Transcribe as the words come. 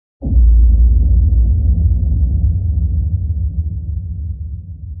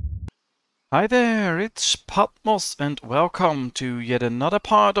Hi there, it's Patmos and welcome to yet another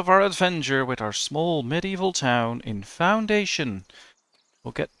part of our adventure with our small medieval town in Foundation.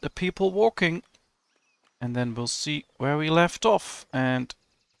 We'll get the people walking and then we'll see where we left off. And,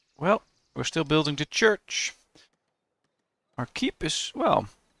 well, we're still building the church. Our keep is, well,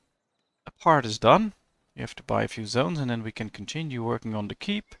 a part is done. We have to buy a few zones and then we can continue working on the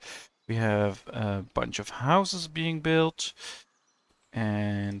keep. We have a bunch of houses being built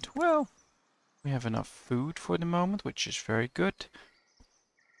and, well, we have enough food for the moment, which is very good.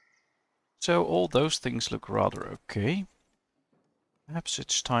 So all those things look rather okay. Perhaps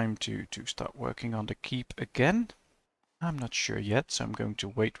it's time to start working on the keep again. I'm not sure yet, so I'm going to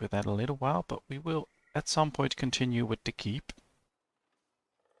wait with that a little while, but we will at some point continue with the keep.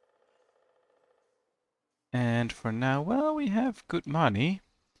 And for now, well, we have good money.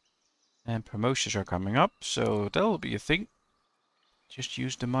 And promotions are coming up, so that'll be a thing. Just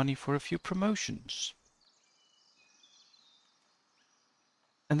use the money for a few promotions.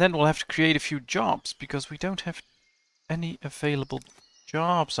 And then we'll have to create a few jobs, because we don't have any available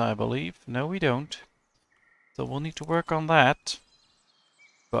jobs, I believe. No, we don't. So we'll need to work on that.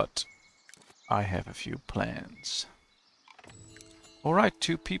 But I have a few plans. Alright,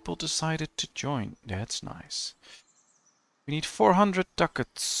 2 people decided to join. That's nice. We need 400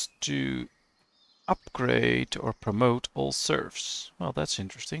 ducats to upgrade or promote all serfs. Well, that's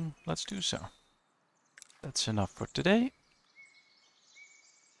interesting. Let's do so. That's enough for today.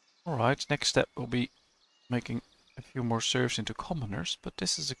 Alright, next step will be making a few more serfs into commoners, but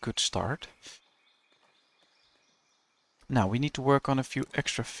this is a good start. Now we need to work on a few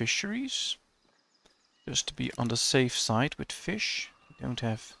extra fisheries, just to be on the safe side with fish. We don't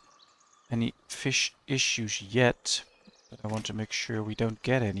have any fish issues yet, but I want to make sure we don't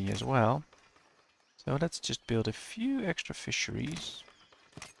get any as well. So let's just build a few extra fisheries.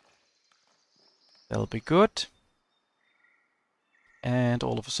 That'll be good. And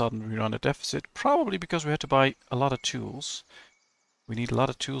all of a sudden we run a deficit, probably because we had to buy a lot of tools. We need a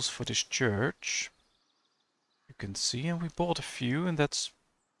lot of tools for this church. You can see, and we bought a few, and that's,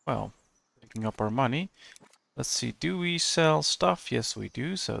 well, taking up our money. Let's see, do we sell stuff? Yes, we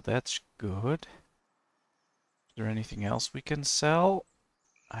do, so that's good. Is there anything else we can sell?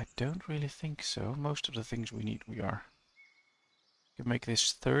 I don't really think so. Most of the things we need we are. We can make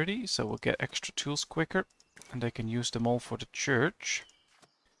this 30, so we'll get extra tools quicker. And they can use them all for the church.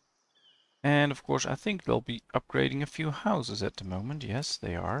 And of course I think they'll be upgrading a few houses at the moment. Yes,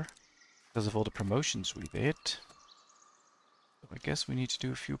 they are. Because of all the promotions we did. So I guess we need to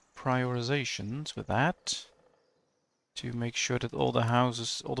do a few prioritizations with that. To make sure that all the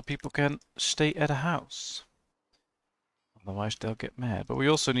houses, all the people can stay at a house. Otherwise they'll get mad. But we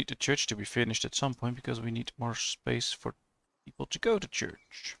also need the church to be finished at some point because we need more space for people to go to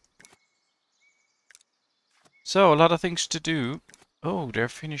church. So, a lot of things to do. Oh, they're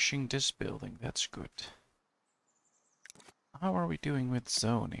finishing this building. That's good. How are we doing with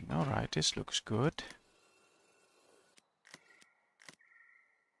zoning? Alright, this looks good.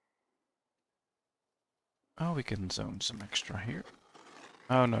 Oh, we can zone some extra here.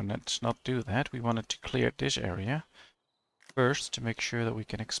 Oh no, let's not do that. We wanted to clear this area first to make sure that we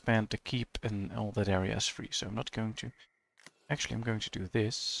can expand the keep and all that area is free. So I'm not going to... Actually, I'm going to do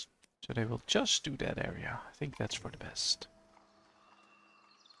this. So they will just do that area. I think that's for the best.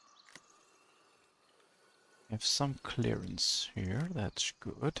 We have some clearance here. That's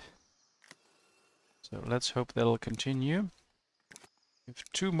good. So let's hope that'll continue. We have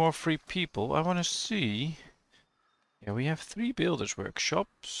 2 more free people. I want to see... Yeah, we have 3 builders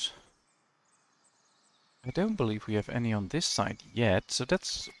workshops. I don't believe we have any on this side yet, so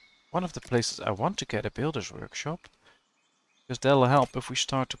that's one of the places I want to get a builder's workshop. Because that'll help if we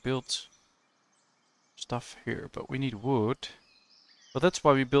start to build stuff here. But we need wood. But that's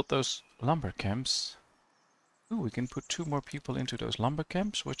why we built those lumber camps. Ooh, we can put 2 more people into those lumber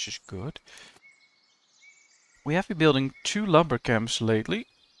camps, which is good. We have been building 2 lumber camps lately.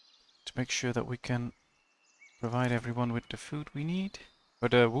 To make sure that we can provide everyone with the food we need. Or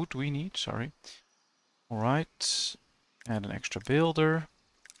the wood we need, sorry. Alright. Add an extra builder.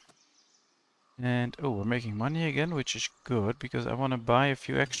 And, oh, we're making money again, which is good, because I want to buy a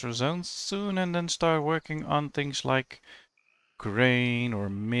few extra zones soon and then start working on things like grain or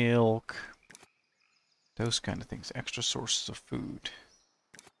milk. Those kind of things, extra sources of food.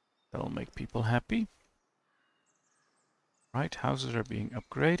 That'll make people happy. Right, houses are being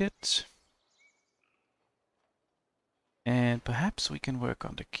upgraded. And perhaps we can work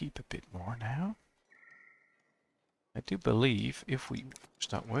on the keep a bit more now. I do believe if we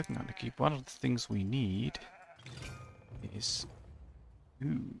start working on the keep, one of the things we need is...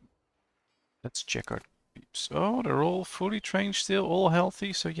 Ooh. Let's check our peeps. Oh, they're all fully trained still, all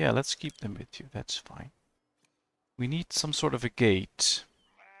healthy. So yeah, let's keep them with you. That's fine. We need some sort of a gate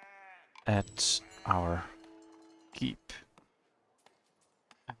at our keep.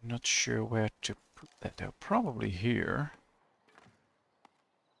 I'm not sure where to put that though. Probably here.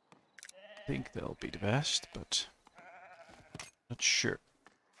 I think that'll be the best, but not sure.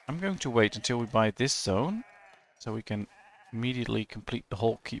 I'm going to wait until we buy this zone, so we can immediately complete the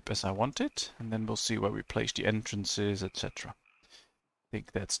whole keep as I want it, and then we'll see where we place the entrances, etc. I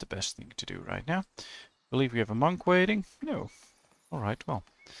think that's the best thing to do right now. Believe we have a monk waiting? No. Alright, well.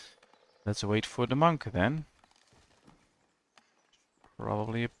 Let's wait for the monk then.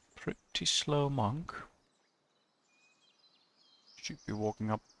 Probably a pretty slow monk. Should be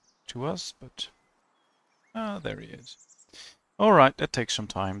walking up to us, but... ah, there he is. Alright, that takes some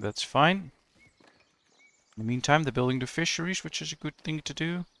time, that's fine. In the meantime, they're building the fisheries, which is a good thing to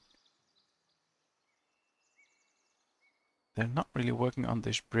do. They're not really working on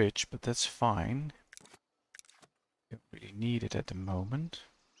this bridge, but that's fine. Don't really need it at the moment.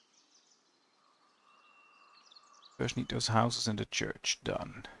 First need those houses and the church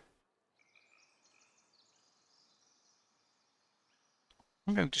done.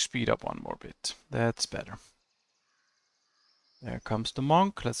 I'm going to speed up one more bit. That's better. There comes the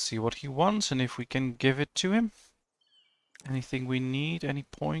monk. Let's see what he wants and if we can give it to him. Anything we need? Any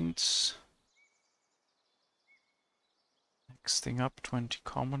points? Next thing up, 20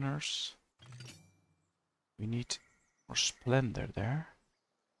 commoners. We need more splendor there.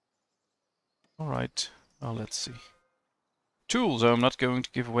 Alright, well let's see. Tools! I'm not going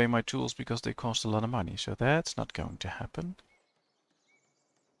to give away my tools because they cost a lot of money, so that's not going to happen.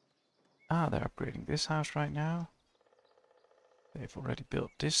 Ah, they're upgrading this house right now. They've already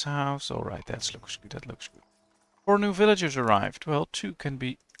built this house. Alright, that looks good, that looks good. 4 new villagers arrived. Well, 2 can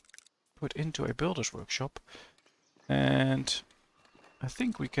be put into a builder's workshop. And I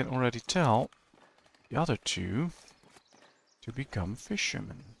think we can already tell the other 2 to become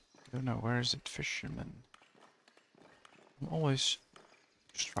fishermen. I don't know, where is it, fishermen? I'm always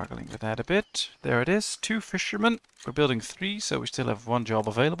struggling with that a bit. There it is, 2 fishermen. We're building 3, so we still have 1 job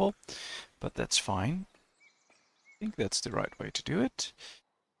available. But that's fine. I think that's the right way to do it.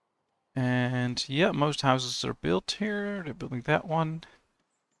 And yeah, most houses are built here. They're building that one.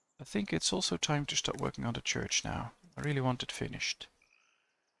 I think it's also time to start working on the church now. I really want it finished.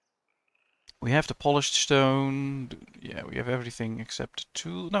 We have the polished stone. Yeah, we have everything except the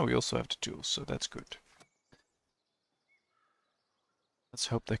tool. No, we also have the tools, so that's good. Let's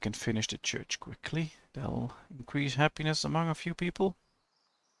hope they can finish the church quickly. That'll increase happiness among a few people.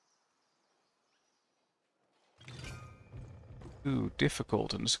 Ooh,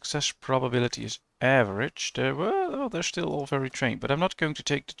 difficult, and the success probability is average. They're still all very trained, but I'm not going to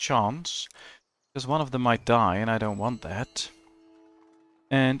take the chance, because one of them might die, and I don't want that.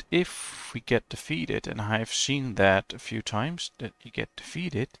 And if we get defeated, and I've seen that a few times, that you get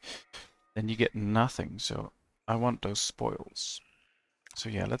defeated, then you get nothing, so I want those spoils. So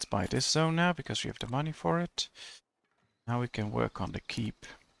yeah, let's buy this zone now, because we have the money for it. Now we can work on the keep.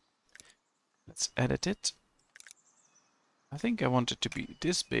 Let's edit it. I think I want it to be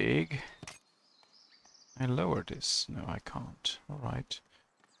this big. I lower this. No, I can't. Alright.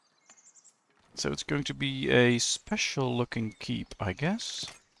 So it's going to be a special looking keep, I guess.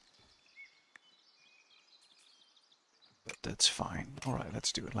 But that's fine. Alright,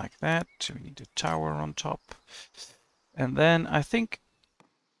 let's do it like that. So we need a tower on top. And then I think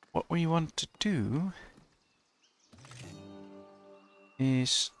what we want to do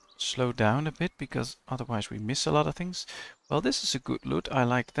is slow down a bit, because otherwise we miss a lot of things. Well, this is a good loot. I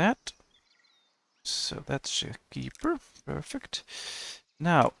like that. So that's a keeper. Perfect.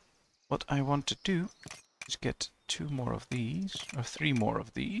 Now, what I want to do is get 2 more of these, or 3 more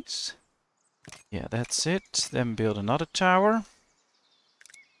of these. Yeah, that's it. Then build another tower.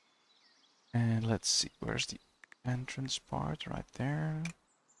 And let's see, where's the entrance part? Right there.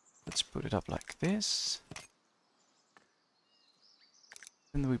 Let's put it up like this.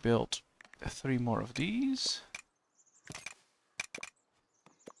 Then we build 3 more of these.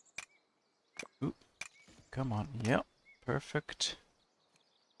 Oop, come on, yep, perfect.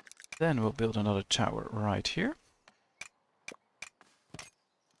 Then we'll build another tower right here.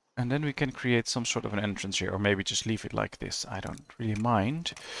 And then we can create some sort of an entrance here, or maybe just leave it like this. I don't really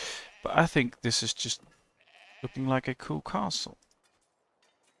mind. But I think this is just looking like a cool castle.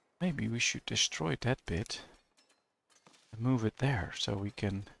 Maybe we should destroy that bit and move it there so we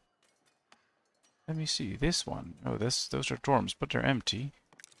can... Let me see, this one. Oh, those are dorms, but they're empty.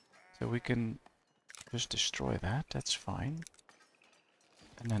 So we can just destroy that, that's fine.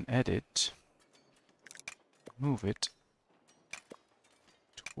 And then edit. move it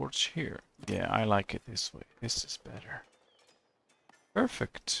towards here. Yeah, I like it this way. This is better.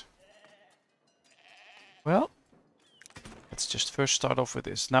 Perfect. Well, let's just first start off with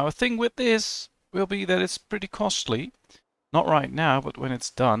this. Now, a thing with this will be that it's pretty costly. Not right now, but when it's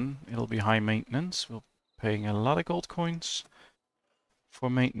done, it'll be high maintenance. We're paying a lot of gold coins for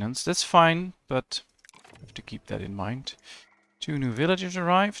maintenance. That's fine, but we have to keep that in mind. 2 new villagers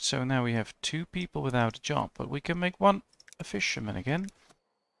arrived, so now we have 2 people without a job. But we can make one a fisherman again.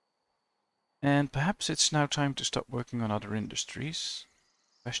 And perhaps it's now time to start working on other industries.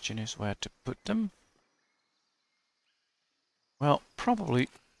 Question is where to put them. Well, probably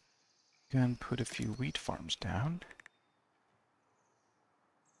can put a few wheat farms down.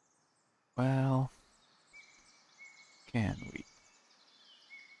 Well, can we?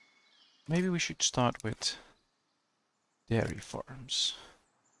 Maybe we should start with dairy farms.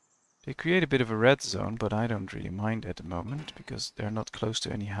 They create a bit of a red zone, but I don't really mind at the moment because they're not close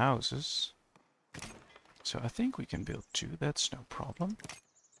to any houses. So I think we can build 2, that's no problem.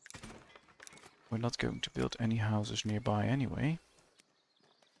 We're not going to build any houses nearby anyway.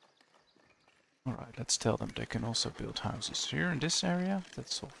 Alright, let's tell them they can also build houses here in this area.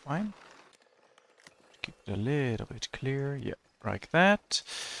 That's all fine. Keep it a little bit clear. Yeah, like that.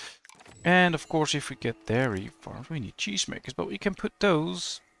 And of course, if we get dairy farms, we need cheesemakers. But we can put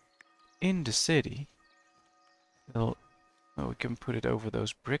those in the city. Well, we can put it over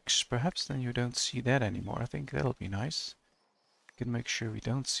those bricks. Perhaps then you don't see that anymore. I think that'll be nice. We can make sure we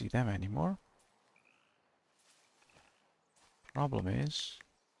don't see them anymore. Problem is...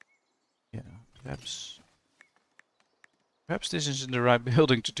 yeah, perhaps this isn't the right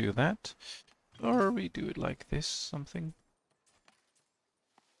building to do that. Or we do it like this, something.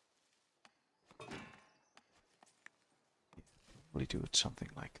 Probably do it something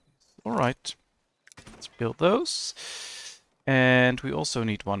like this. Alright. Let's build those. And we also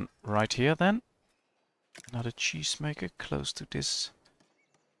need one right here then. Another cheesemaker close to this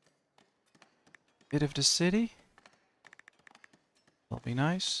bit of the city. That'll be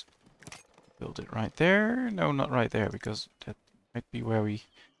nice. Build it right there. No, not right there, because that might be where we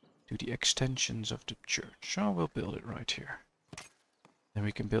do the extensions of the church. So we'll build it right here. Then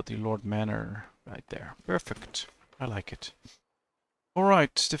we can build the Lord Manor right there. Perfect. I like it.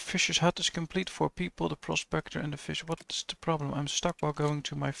 Alright, the fisher's hut is complete for people, the prospector and the fish. What's the problem? I'm stuck while going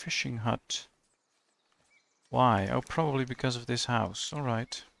to my fishing hut. Why? Oh, probably because of this house.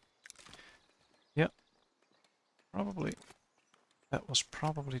 Alright. Yep. Probably. That was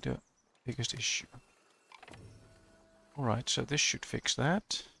probably the biggest issue. Alright, so this should fix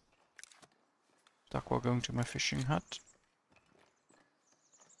that. Stuck while going to my fishing hut.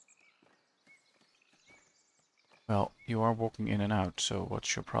 Well, you are walking in and out, so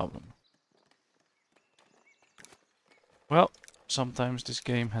what's your problem? Well, sometimes this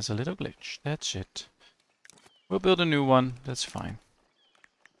game has a little glitch. That's it. We'll build a new one, that's fine.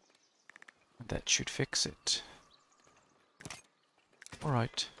 That should fix it.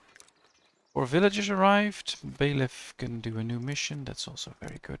 Alright. 4 villagers arrived. Bailiff can do a new mission, that's also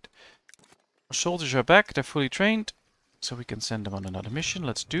very good. Our soldiers are back, they're fully trained. So we can send them on another mission.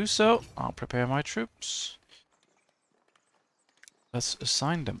 Let's do so. I'll prepare my troops. Let's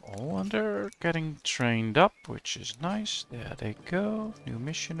assign them all, and they're getting trained up, which is nice. There they go. New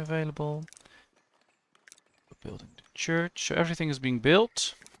mission available. We're building the church. So everything is being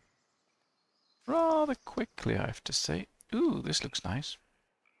built rather quickly, I have to say. Ooh, this looks nice.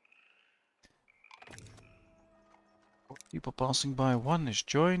 People passing by. 1 is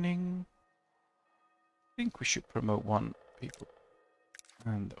joining. I think we should promote 1 people.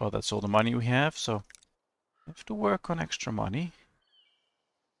 And oh, that's all the money we have, so we have to work on extra money.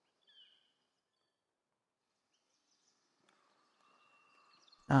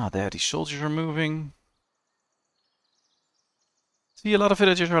 Ah, there, the soldiers are moving. See, a lot of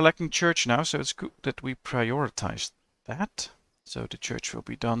villagers are lacking church now, so it's good that we prioritize that. So the church will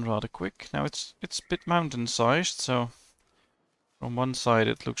be done rather quick. Now it's a bit mountain-sized, so from one side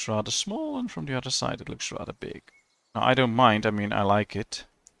it looks rather small, and from the other side it looks rather big. Now I don't mind, I mean I like it.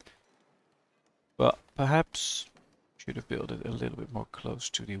 But perhaps should have built it a little bit more close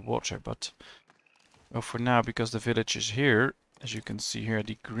to the water, but well, for now, because the village is here, as you can see here,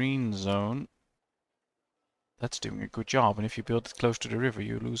 the green zone, that's doing a good job. And if you build it close to the river,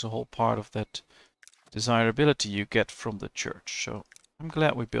 you lose a whole part of that desirability you get from the church. So I'm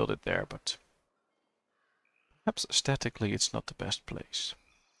glad we built it there, but perhaps aesthetically it's not the best place.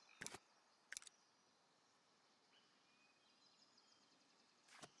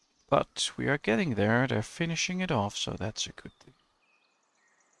 But we are getting there. They're finishing it off, so that's a good thing.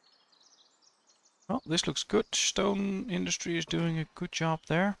 Well, this looks good. Stone industry is doing a good job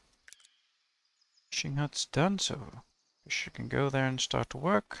there. Fishing hut's done, so Fisher can go there and start to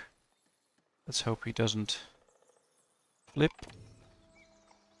work. Let's hope he doesn't flip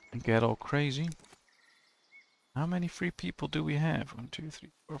and get all crazy. How many free people do we have? 1, 2, 3,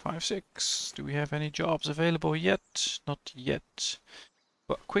 4, 5, 6. Do we have any jobs available yet? Not yet.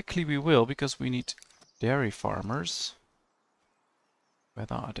 But quickly we will, because we need dairy farmers. Where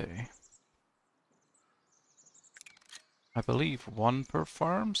are they? I believe 1 per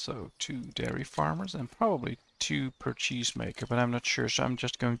farm, so 2 dairy farmers, and probably 2 per cheesemaker, but I'm not sure, so I'm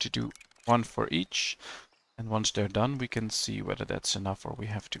just going to do 1 for each. And once they're done, we can see whether that's enough or we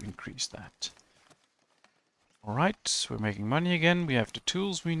have to increase that. Alright, we're making money again. We have the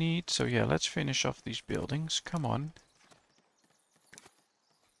tools we need. So yeah, let's finish off these buildings. Come on.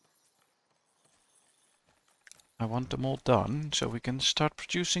 I want them all done so we can start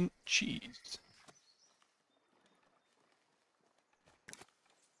producing cheese.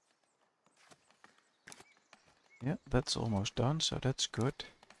 Yeah, that's almost done, so that's good.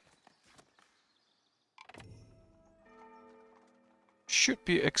 Should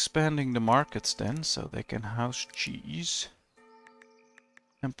be expanding the markets then, so they can house cheese.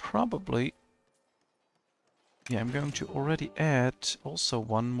 And probably, yeah, I'm going to already add also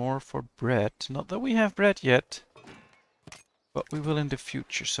 1 more for bread. Not that we have bread yet, but we will in the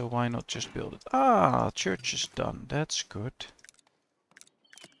future, so why not just build it? Ah, church is done. That's good.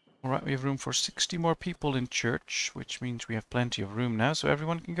 Alright, we have room for 60 more people in church, which means we have plenty of room now, so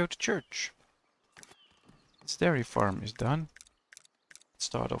everyone can go to church. This dairy farm is done. Let's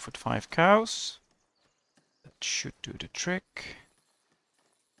start off with 5 cows. That should do the trick.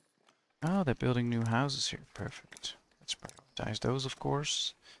 Oh, they're building new houses here. Perfect. Let's prioritize those, of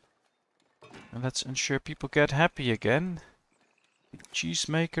course. And let's ensure people get happy again. The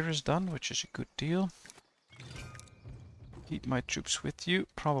cheesemaker is done, which is a good deal. Keep my troops with you.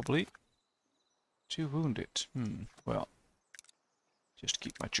 Probably 2 wounded. Well, just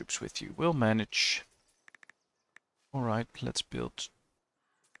keep my troops with you. We'll manage. Alright, let's build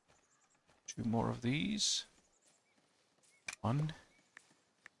 2 more of these. 1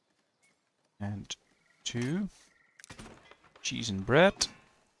 and 2. Cheese and bread.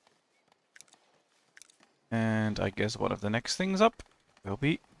 And I guess one of the next things up will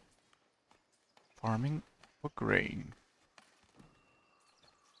be farming for grain.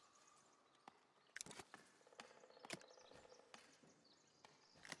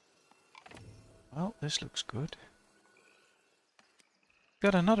 Well, this looks good.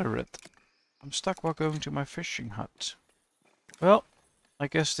 Got another red. I'm stuck while going to my fishing hut. Well, I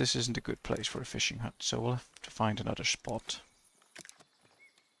guess this isn't a good place for a fishing hut, so we'll have to find another spot.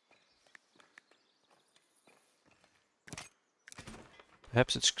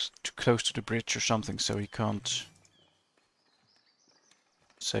 Perhaps it's too close to the bridge or something, so he can't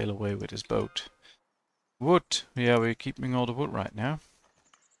sail away with his boat. Wood! Yeah, we're keeping all the wood right now.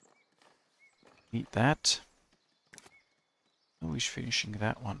 Need that. Oh, he's finishing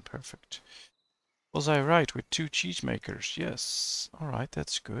that one. Perfect. Was I right with 2 cheesemakers? Yes. Alright,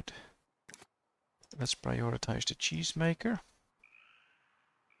 that's good. Let's prioritize the cheesemaker.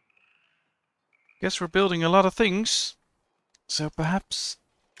 Guess we're building a lot of things. So perhaps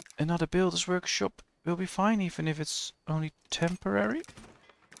another builder's workshop will be fine, even if it's only temporary.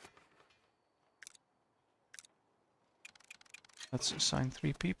 Let's assign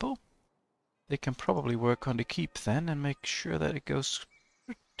 3 people. They can probably work on the keep then and make sure that it goes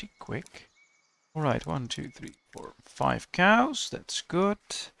pretty quick. Alright, 1, 2, 3, 4, 5 cows. That's good.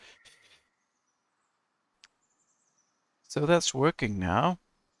 So that's working now.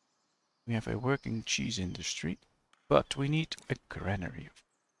 We have a working cheese industry. But we need a granary, of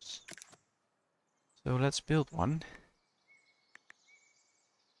course. So let's build one.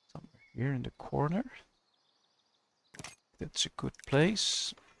 Somewhere here in the corner. That's a good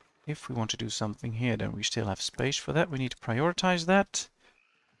place. If we want to do something here, then we still have space for that. We need to prioritize that.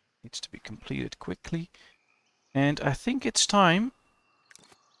 Needs to be completed quickly. And I think it's time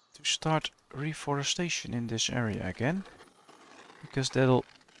to start reforestation in this area again. Because that'll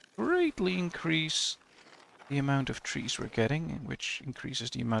greatly increase the amount of trees we're getting, which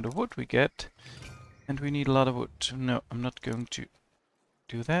increases the amount of wood we get. And we need a lot of wood. No, I'm not going to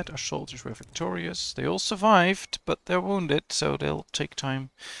do that. Our soldiers were victorious. They all survived, but they're wounded, so they'll take time.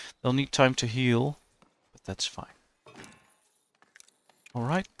 They'll need time to heal, but that's fine.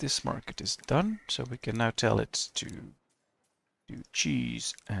 Alright, this market is done, so we can now tell it to do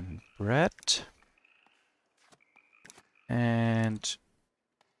cheese and bread. And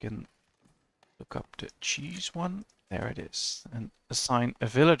we can look up the cheese one. There it is. And assign a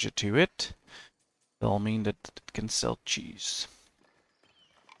villager to it. That'll mean that it can sell cheese.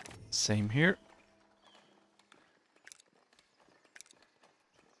 Same here.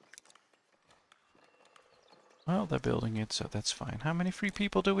 Well, they're building it, so that's fine. How many free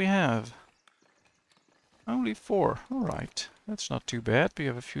people do we have? Only 4. Alright. That's not too bad. We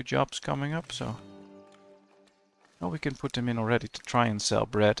have a few jobs coming up, so... Well, we can put them in already to try and sell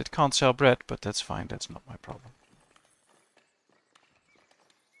bread. It can't sell bread, but that's fine. That's not my problem.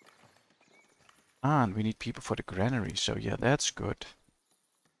 Ah, and we need people for the granary, so yeah, that's good.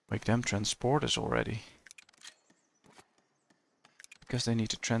 Make them transporters already. Because they need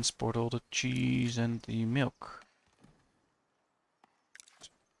to transport all the cheese and the milk.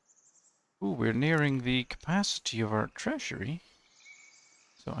 Ooh, we're nearing the capacity of our treasury.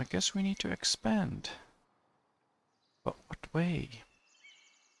 So I guess we need to expand. But what way?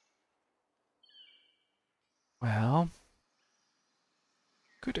 Well,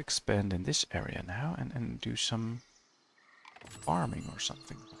 could expand in this area now and do some farming or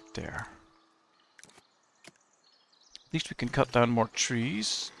something like there. At least we can cut down more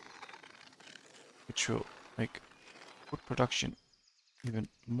trees, which will make wood production even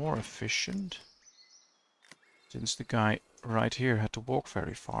more efficient. Since the guy right here had to walk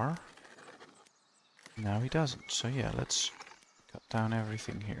very far. Now he doesn't. So yeah, let's cut down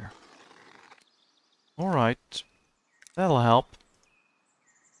everything here. Alright, that'll help.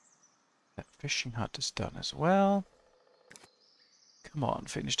 That fishing hut is done as well. Come on,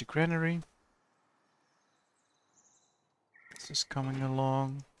 finish the granary. This is coming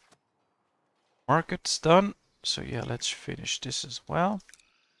along. Market's done. So yeah, let's finish this as well.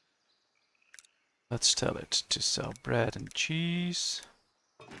 Let's tell it to sell bread and cheese.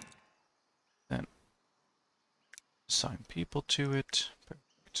 Then assign people to it.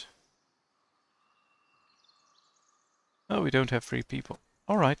 Perfect. Oh, we don't have free people.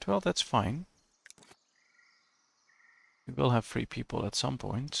 Alright, well that's fine. We will have free people at some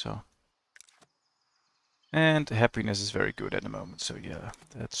point, so... And happiness is very good at the moment, so yeah,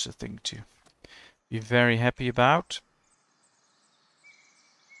 that's a thing to be very happy about.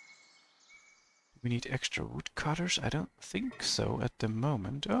 We need extra woodcutters? I don't think so at the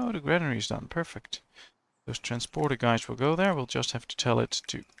moment. Oh, the granary is done. Perfect. Those transporter guys will go there. We'll just have to tell it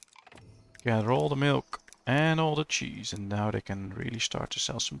to gather all the milk and all the cheese. And now they can really start to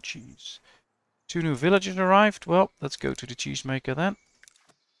sell some cheese. 2 new villagers arrived. Well, let's go to the cheesemaker then.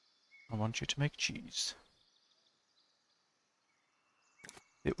 I want you to make cheese.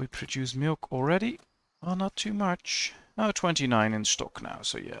 Did we produce milk already? Well, not too much. Oh, 29 in stock now,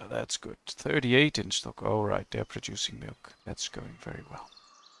 so yeah, that's good. 38 in stock. Oh, right, they're producing milk. That's going very well.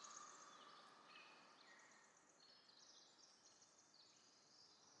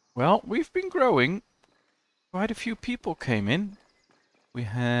 Well, we've been growing. Quite a few people came in. We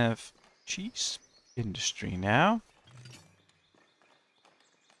have cheese industry now.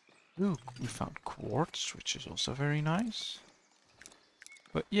 Ooh, we found quartz, which is also very nice.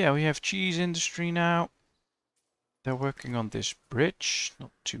 But yeah, we have cheese industry now. They're working on this bridge.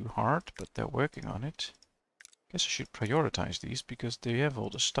 Not too hard, but they're working on it. Guess I should prioritize these because they have all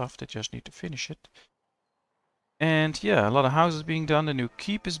the stuff. They just need to finish it. And yeah, a lot of houses being done. A new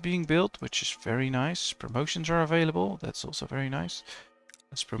keep is being built, which is very nice. Promotions are available. That's also very nice.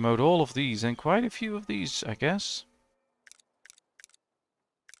 Let's promote all of these and quite a few of these, I guess.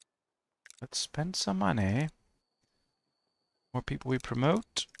 Let's spend some money. The more people we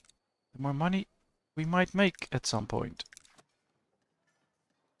promote, the more money we might make at some point.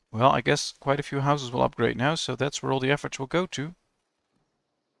 Well, I guess quite a few houses will upgrade now, so that's where all the efforts will go to.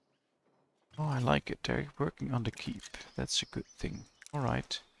 Oh, I like it. They're working on the keep. That's a good thing.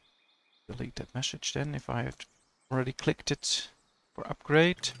 Alright. Delete that message then if I had already clicked it for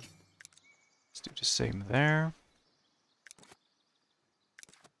upgrade. Let's do the same there.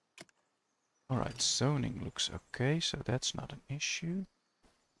 Alright, zoning looks okay, so that's not an issue.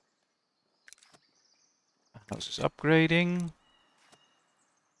 The house is upgrading.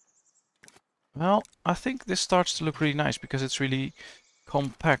 Well, I think this starts to look really nice because it's really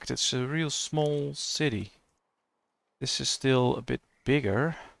compact. It's a real small city. This is still a bit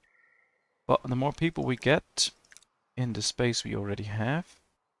bigger. But the more people we get in the space we already have,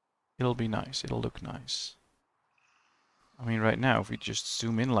 it'll be nice. It'll look nice. I mean, right now, if we just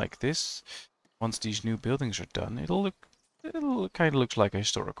zoom in like this, once these new buildings are done, it'll kind of looks like a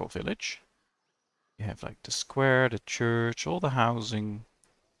historical village. You have like the square, the church, all the housing.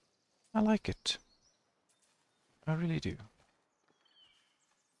 I like it. I really do.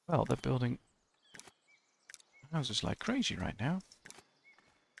 Well, they're building houses like crazy right now.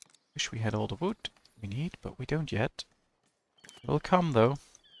 Wish we had all the wood we need, but we don't yet. It'll come though.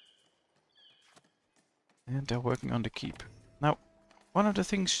 And they're working on the keep. Now, one of the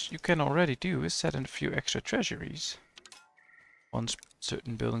things you can already do is set in a few extra treasuries once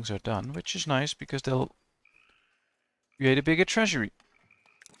certain buildings are done, which is nice because they'll create a bigger treasury.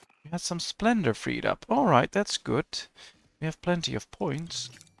 We had some splendor freed up. Alright, that's good. We have plenty of points.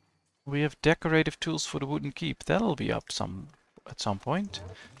 We have decorative tools for the wooden keep. That'll be up at some point.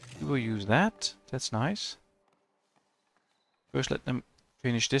 We will use that. That's nice. First let them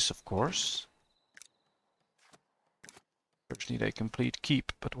finish this, of course. First need a complete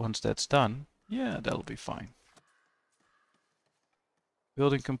keep, but once that's done, yeah, that'll be fine.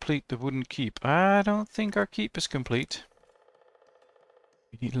 Building complete the wooden keep. I don't think our keep is complete.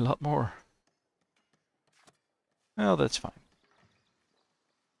 We need a lot more. Well, that's fine.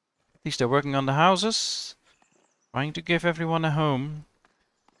 At least they're working on the houses. Trying to give everyone a home.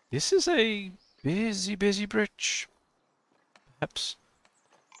 This is a busy bridge. Perhaps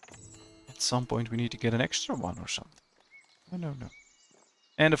at some point we need to get an extra one or something. No.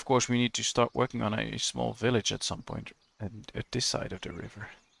 And of course we need to start working on a small village at some point and at this side of the river.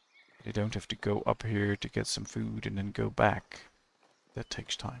 They don't have to go up here to get some food and then go back. That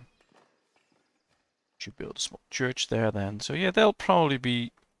takes time. Should build a small church there then. So yeah, they'll probably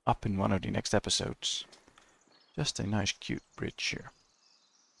be up in one of the next episodes. Just a nice cute bridge here.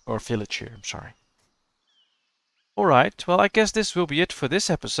 Or village here, I'm sorry. Alright, well I guess this will be it for this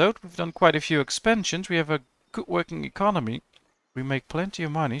episode. We've done quite a few expansions. We have a good working economy. We make plenty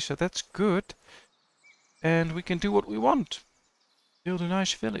of money, so that's good. And we can do what we want. Build a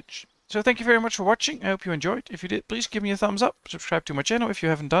nice village. So thank you very much for watching. I hope you enjoyed. If you did, please give me a thumbs up. Subscribe to my channel if you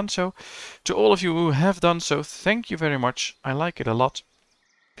haven't done so. To all of you who have done so, thank you very much. I like it a lot.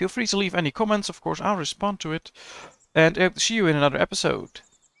 Feel free to leave any comments. Of course, I'll respond to it. And I hope to see you in another episode.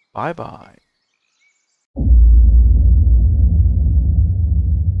 Bye bye.